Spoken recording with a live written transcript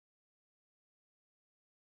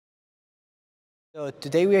So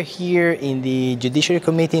today we are here in the Judiciary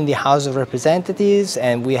Committee in the House of Representatives,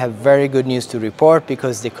 and we have very good news to report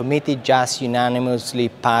because the committee just unanimously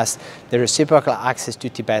passed the Reciprocal Access to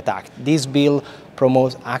Tibet Act. This bill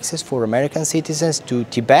promotes access for American citizens to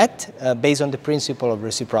Tibet based on the principle of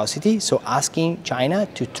reciprocity, so asking China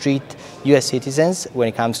to treat US citizens when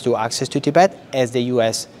it comes to access to Tibet as the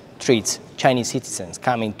US treats Chinese citizens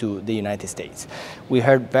coming to the United States. We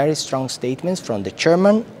heard very strong statements from the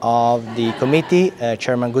chairman of the committee,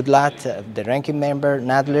 Chairman Goodlatte, the ranking member,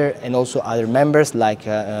 Nadler, and also other members like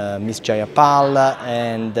Ms. Jayapal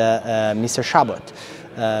and Mr. Chabot.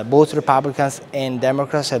 Both Republicans and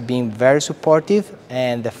Democrats have been very supportive,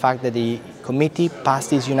 and the fact that the committee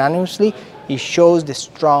passed this unanimously, it shows the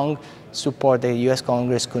strong support the US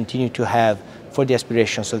Congress continue to have for the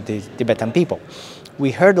aspirations of the Tibetan people. We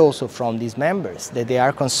heard also from these members that they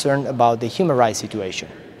are concerned about the human rights situation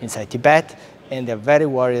inside Tibet, and they're very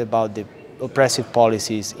worried about the oppressive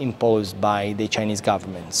policies imposed by the Chinese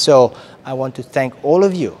government. So I want to thank all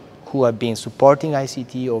of you who have been supporting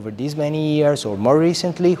ICT over these many years, or more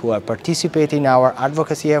recently, who are participating in our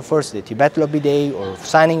advocacy efforts, the Tibet Lobby Day, or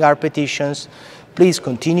signing our petitions. Please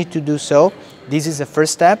continue to do so. This is the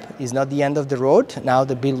first step, it's not the end of the road. Now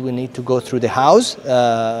the bill will need to go through the House,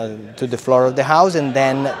 to the floor of the House, and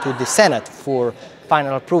then to the Senate for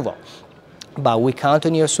final approval. But we count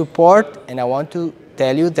on your support, and I want to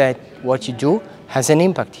tell you that what you do has an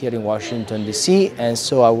impact here in Washington, D.C., and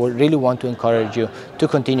so I would really want to encourage you to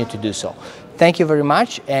continue to do so. Thank you very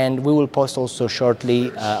much, and we will post also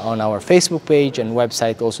shortly on our Facebook page and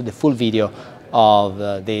website also the full video of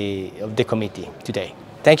the committee today.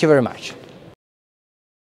 Thank you very much.